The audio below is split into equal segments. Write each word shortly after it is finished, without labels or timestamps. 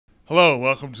Hello,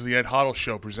 welcome to the Ed Hottle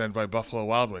Show presented by Buffalo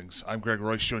Wild Wings. I'm Greg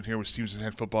Royce, joined here with Stevenson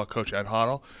head football coach Ed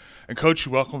Hottle. And Coach,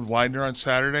 you welcomed Widener on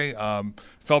Saturday.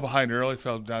 Fell behind early,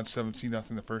 fell down 17-0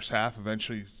 in the first half.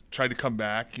 Eventually tried to come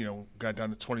back, got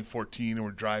down to 2014 and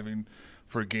were driving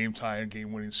for a game tie and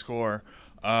game-winning score.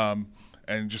 And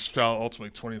just fell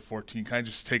ultimately 2014. Kind of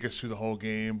just take us through the whole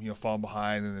game, falling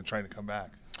behind and then trying to come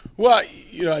back. Well,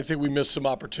 I think we missed some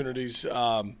opportunities,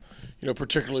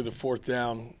 particularly the fourth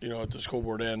down, at the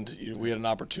scoreboard end. We had an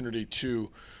opportunity to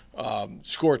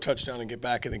score a touchdown and get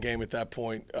back in the game at that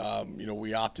point.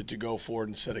 We opted to go for it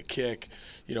instead of kick.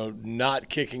 Not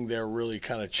kicking there really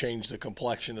kind of changed the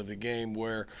complexion of the game,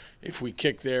 where if we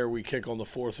kick there, we kick on the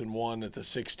 4th and 1 at the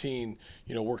 16,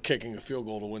 we're kicking a field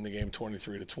goal to win the game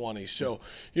 23-20. So,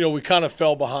 we kind of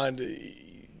fell behind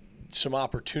some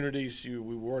opportunities. We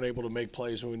weren't able to make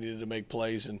plays when we needed to make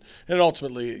plays, and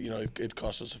ultimately, it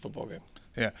cost us a football game.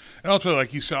 Yeah, and ultimately,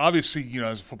 like you said, obviously,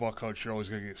 as a football coach, you're always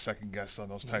going to get second guessed on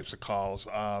those types of calls.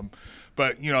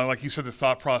 But like you said, the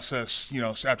thought process,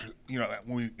 after when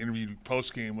we interviewed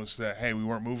post game was that hey, we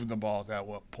weren't moving the ball at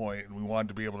that point, and we wanted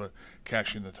to be able to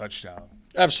cash in the touchdown.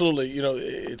 Absolutely,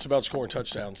 it's about scoring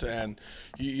touchdowns, and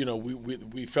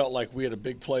we felt like we had a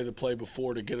big play the play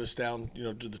before to get us down,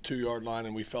 to the 2-yard line,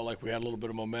 and we felt like we had a little bit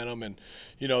of momentum, and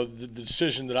the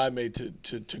decision that I made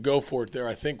to go for it there,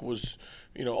 I think was,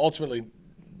 ultimately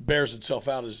bears itself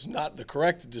out as not the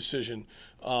correct decision,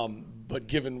 but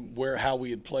given how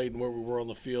we had played and where we were on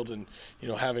the field, and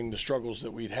having the struggles that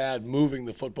we'd had moving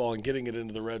the football and getting it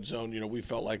into the red zone, we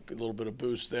felt like a little bit of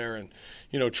boost there, and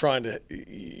trying to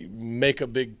make a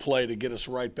big play to get us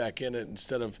right back in it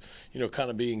instead of kind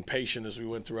of being patient as we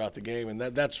went throughout the game, and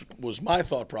that was my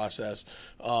thought process.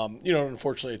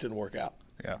 Unfortunately, it didn't work out.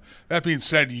 Yeah. That being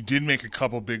said, you did make a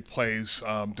couple big plays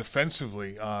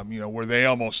defensively, where they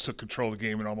almost took control of the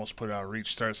game and almost put it out of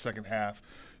reach. Start second half,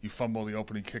 you fumble the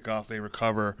opening kickoff, they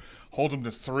recover, hold them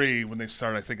to 3 when they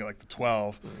started, I think, at like the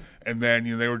 12. And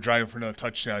then, they were driving for another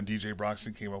touchdown. DJ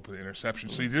Broxton came up with an interception.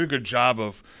 So you did a good job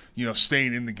of,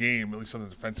 staying in the game, at least on the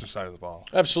defensive side of the ball.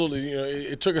 Absolutely.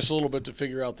 It took us a little bit to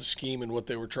figure out the scheme and what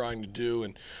they were trying to do.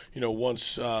 And,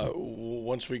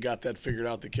 once we got that figured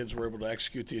out, the kids were able to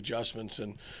execute the adjustments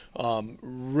and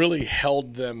really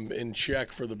held them in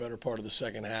check for the better part of the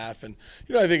second half. And,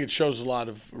 I think it shows a lot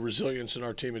of resilience in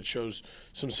our team. It shows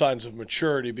some signs of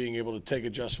maturity, being able to take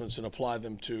adjustments and apply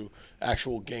them to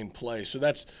actual game play. So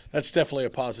that's definitely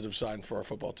a positive sign for our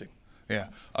football team. Yeah,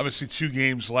 obviously 2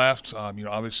 games left.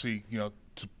 Obviously,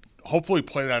 to hopefully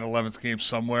play that 11th game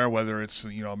somewhere, whether it's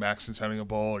Max Centennial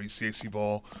Bowl or ECAC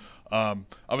Bowl.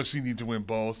 Obviously, you need to win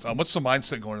both. What's the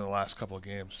mindset going into the last couple of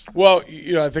games? Well,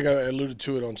 I think I alluded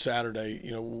to it on Saturday.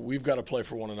 We've got to play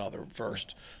for one another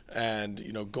first, and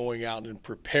going out and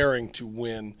preparing to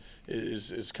win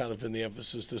is kind of been the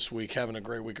emphasis this week. Having a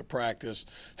great week of practice,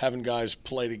 having guys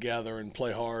play together and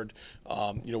play hard.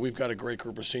 We've got a great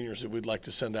group of seniors that we'd like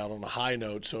to send out on a high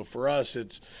note. So for us,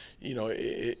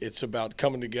 it's about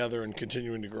coming together and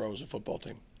continuing to grow as a football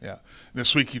team. Yeah.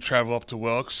 This week you travel up to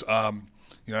Wilkes.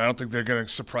 I don't think they're going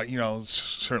to surprise.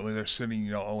 Certainly they're sitting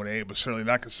 0-8, but certainly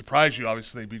not going to surprise you.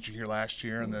 Obviously, they beat you here last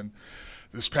year, and then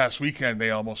this past weekend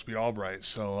they almost beat Albright.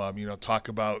 So talk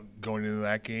about going into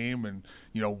that game, and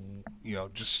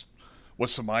just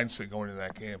what's the mindset going into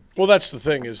that game? Well, that's the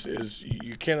thing is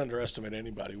you can't underestimate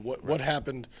anybody. What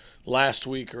happened last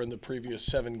week or in the previous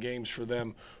 7 games for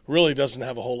them really doesn't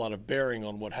have a whole lot of bearing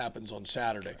on what happens on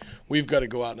Saturday. We've got to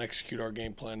go out and execute our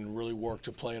game plan and really work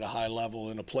to play at a high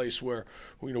level in a place where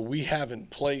we haven't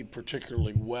played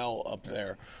particularly well up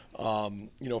there.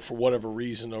 For whatever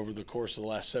reason over the course of the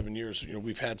last 7 years,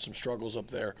 we've had some struggles up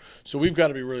there. So we've got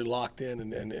to be really locked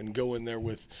in and go in there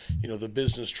with, the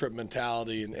business trip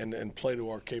mentality and play to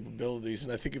our capabilities.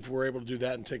 And I think if we're able to do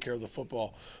that and take care of the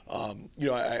football,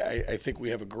 I think we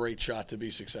have a great shot to be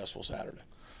successful Saturday.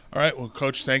 All right. Well,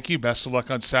 Coach, thank you. Best of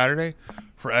luck on Saturday.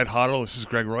 For Ed Hottle, this is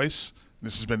Greg Royce.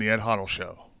 This has been the Ed Hottle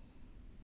Show.